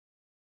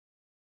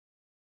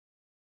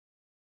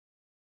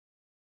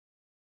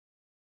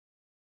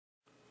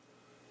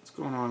What's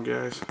going on,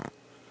 guys?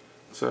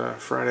 It's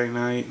Friday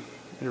night.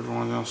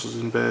 Everyone else is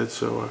in bed,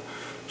 so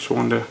just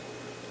wanted to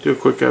do a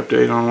quick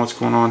update on what's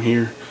going on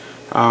here.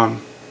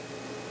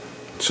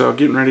 So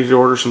getting ready to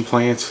order some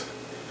plants.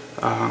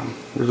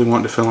 Really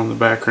wanting to fill in the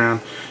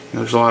background.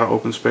 There's a lot of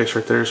open space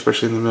right there,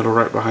 especially in the middle,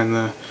 right behind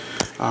the,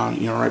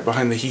 right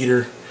behind the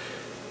heater,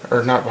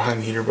 or not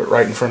behind the heater, but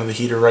right in front of the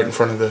heater, right in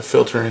front of the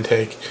filter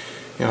intake.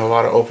 A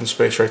lot of open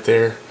space right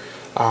there.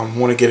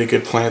 Want to get a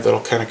good plant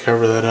that'll kind of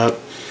cover that up,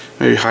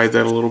 maybe hide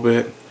that a little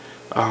bit.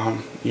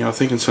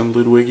 Thinking some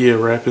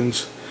Ludwigia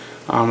repens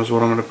is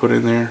what I'm going to put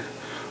in there.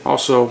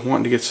 Also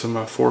wanting to get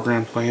some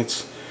foreground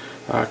plants,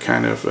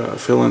 kind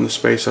of fill in the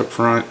space up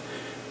front,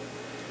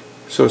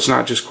 so it's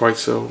not just quite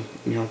so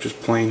just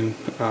plain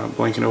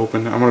blank and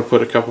open. I'm going to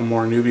put a couple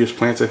more Nubius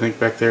plants, I think,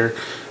 back there,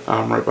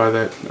 right by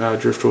that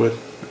driftwood,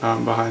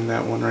 behind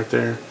that one right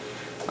there.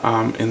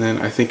 And then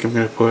I think I'm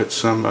going to put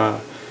some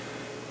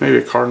maybe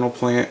a cardinal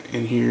plant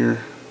in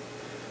here.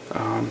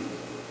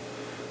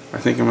 I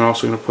think I'm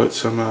also going to put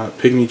some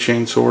pygmy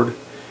chainsword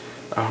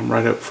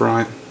right up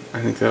front.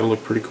 I think that'll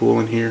look pretty cool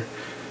in here.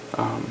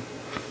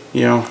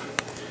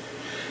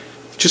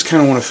 Just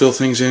kind of want to fill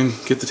things in,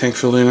 get the tank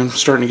filled in. I'm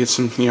starting to get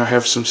some,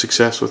 have some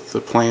success with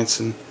the plants,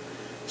 and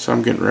so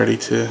I'm getting ready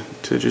to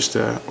just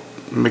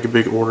make a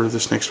big order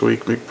this next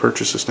week, big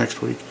purchase this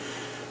next week.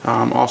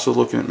 Also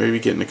looking at maybe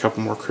getting a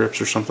couple more crypts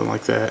or something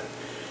like that.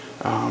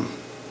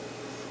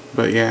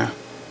 But yeah,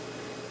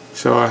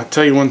 so I'll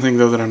tell you one thing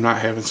though that I'm not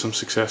having some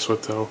success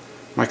with, though: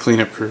 my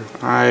cleanup crew.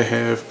 I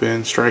have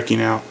been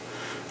striking out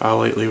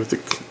lately with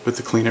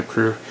the cleanup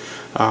crew.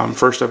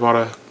 First I bought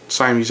a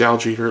Siamese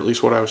algae eater, at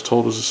least what I was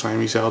told was a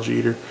Siamese algae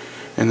eater,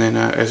 and then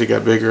as it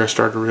got bigger I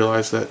started to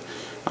realize that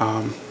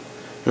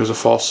it was a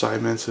false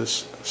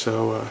siamensis.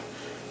 So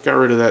got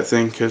rid of that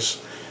thing,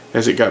 because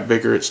as it got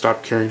bigger it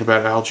stopped caring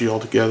about algae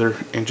altogether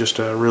and just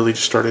really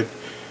just started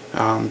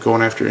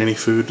going after any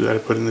food that I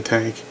put in the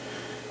tank.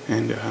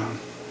 And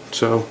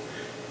so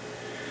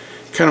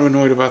kind of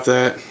annoyed about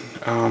that.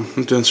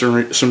 I've done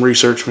some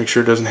research, make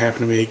sure it doesn't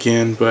happen to me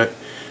again, but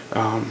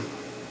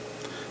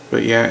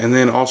yeah. And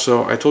then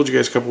also, I told you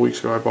guys a couple weeks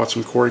ago I bought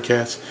some Cory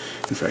cats.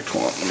 In fact,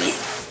 hold on, let me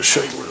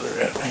show you where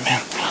they're at right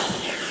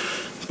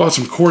now. Bought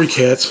some Cory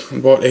cats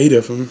and bought 8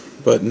 of them,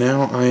 but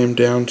now I am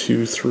down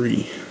to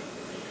 3.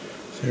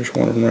 There's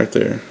one of them right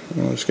there,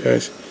 one of those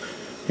guys.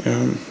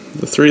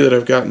 The 3 that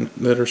I've gotten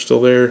that are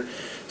still there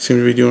seem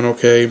to be doing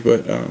okay,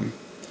 but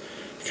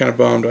kind of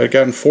bummed. I'd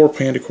gotten 4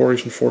 panda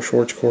Cories and 4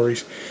 Schwartz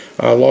Cories.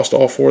 Lost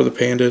all 4 of the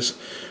pandas,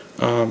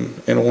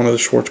 and one of the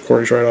Schwartz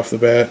Cories right off the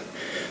bat.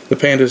 The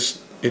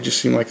pandas, it just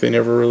seemed like they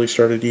never really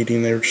started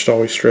eating. They were just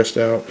always stressed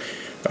out.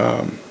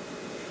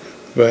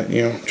 But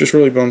just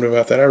really bummed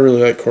about that. I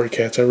really like Cory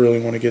cats. I really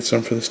want to get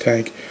some for this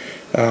tank,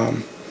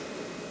 and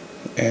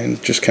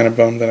just kind of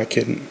bummed that I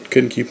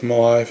couldn't keep them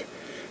alive.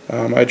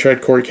 I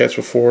tried Cory cats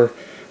before,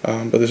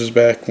 but this is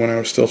back when I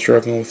was still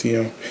struggling with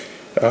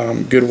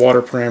good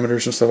water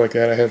parameters and stuff like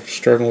that. I had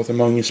struggling with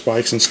ammonia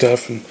spikes and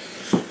stuff, and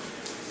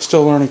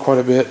still learning quite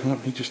a bit. Oh,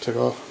 he just took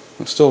off.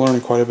 I'm still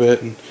learning quite a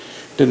bit, and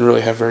didn't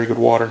really have very good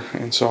water.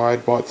 And so I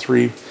bought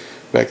 3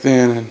 back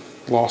then and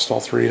lost all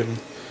 3 of them.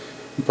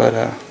 But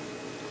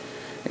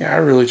yeah, I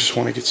really just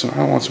want to get some.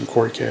 I want some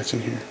Cory cats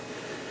in here.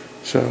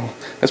 So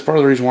that's part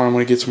of the reason why I'm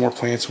going to get some more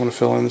plants. I want to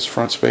fill in this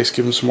front space,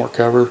 give them some more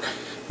cover.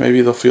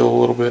 Maybe they'll feel a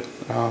little bit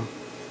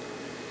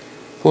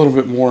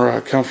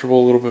more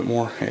comfortable, a little bit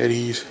more at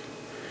ease,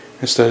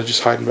 instead of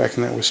just hiding back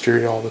in that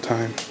wisteria all the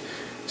time.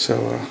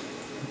 So,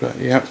 but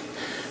yeah,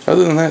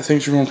 other than that,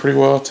 things are going pretty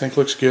well. Tank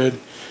looks good.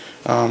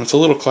 It's a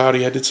little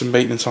cloudy. I did some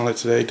maintenance on it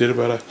today. Did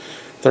about a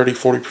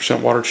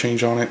 30-40% water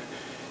change on it,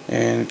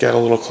 and it got a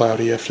little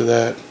cloudy after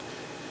that.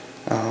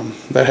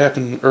 That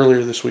happened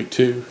earlier this week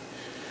too.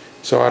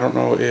 So I don't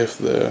know if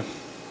the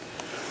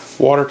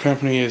water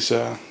company is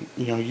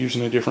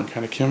using a different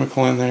kind of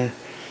chemical in there,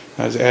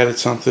 has added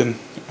something,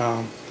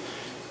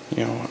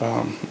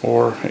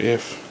 or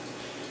if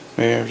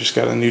maybe I've just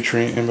got a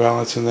nutrient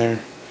imbalance in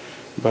there.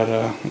 But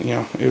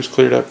it was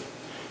cleared up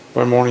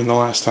by morning the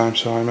last time,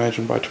 so I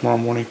imagine by tomorrow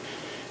morning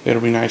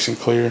it'll be nice and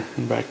clear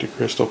and back to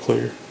crystal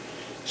clear.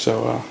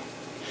 So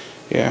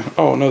yeah.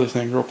 Oh, another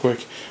thing real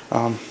quick,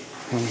 let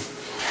me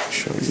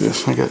show you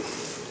this. I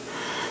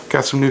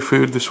got some new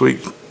food this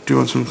week,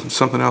 doing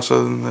something else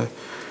other than the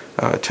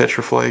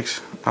Tetra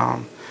Flakes.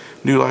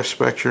 New Life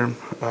Spectrum.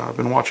 I've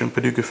been watching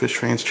Paducah Fish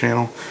Fans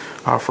channel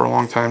for a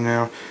long time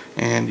now,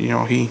 and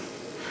he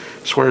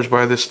swears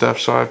by this stuff,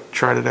 so I've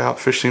tried it out.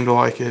 Fish seem to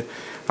like it.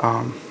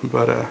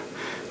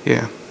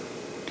 Yeah.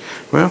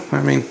 Well,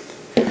 I mean,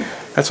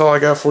 that's all I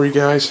got for you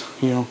guys.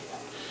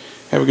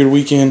 Have a good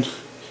weekend.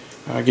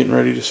 Getting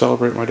ready to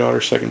celebrate my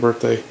daughter's 2nd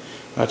birthday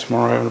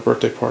tomorrow. Having a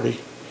birthday party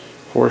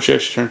for her. She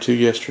actually turned 2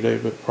 yesterday,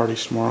 but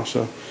party's tomorrow,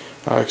 so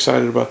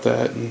excited about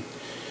that. And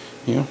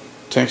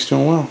tank's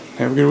doing well.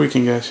 Have a good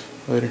weekend, guys.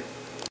 Later.